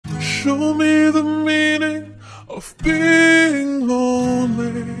Show me the meaning of being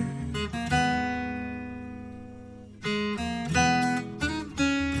lonely.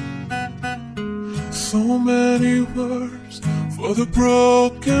 So many words for the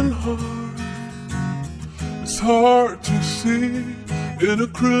broken heart. It's hard to see in a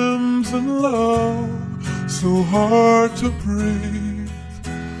crimson love, so hard to breathe.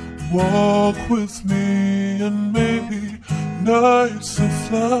 Walk with me and maybe nights of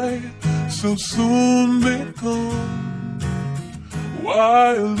flight so soon be gone.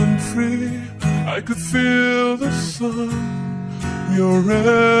 Wild and free, I could feel the sun. Your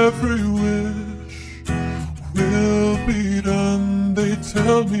every wish will be done. They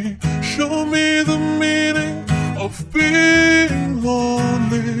tell me, show me the meaning of being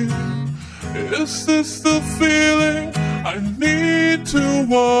lonely. Is this the feeling I need to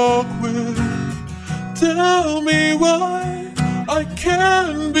walk with? Tell me why I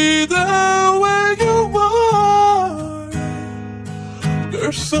can't be there where you are.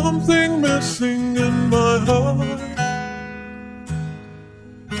 There's something missing in my heart.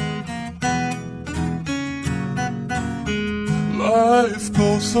 Life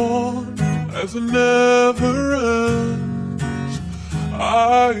goes on as it never ends.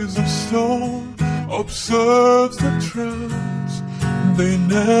 Eyes of stone observe the trends. They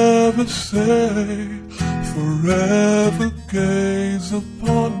never say forever gaze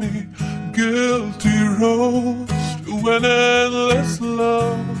upon me. Guilty rose to an endless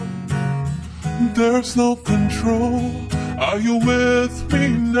love. There's no control. Are you with me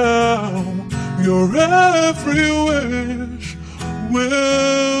now? Your every wish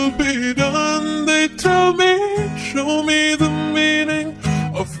will be done. They tell me, show me the meaning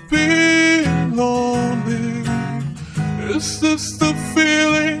of being lonely. Is this the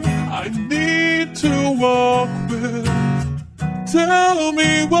feeling I need to walk with? Tell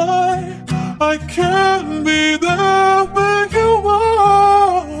me why I can't be there where you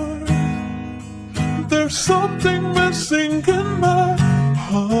are. There's something missing in my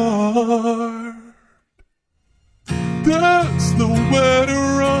heart. There's nowhere to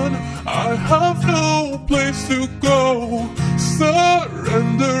run, I have no place to go.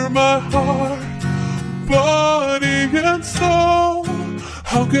 Surrender my heart, body and soul.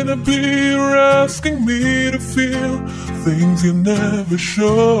 How can it be you're asking me to feel things you never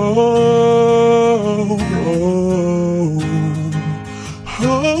show? Oh,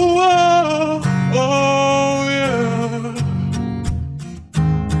 yeah.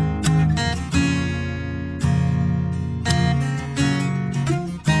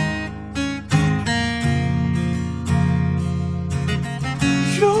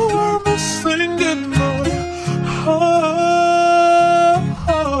 You are missing in my heart.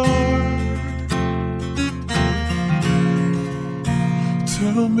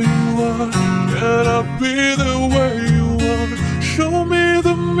 Tell me why can't I be the way you are? Show me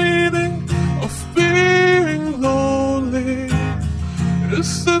the meaning of being lonely. Is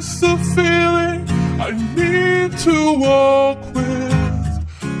this the feeling I need to walk with?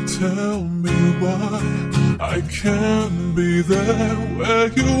 Tell me why I can't be there where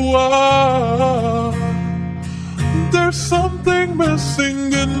you are. There's something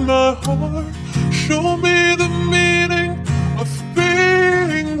missing in my heart. Show me the meaning of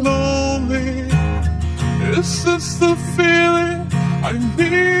being lonely. Is this the feeling I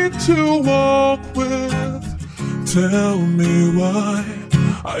need to walk with? Tell me why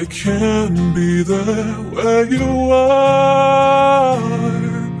I can't be there where you are.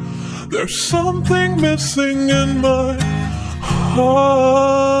 There's something missing in my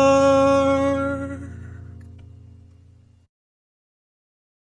heart.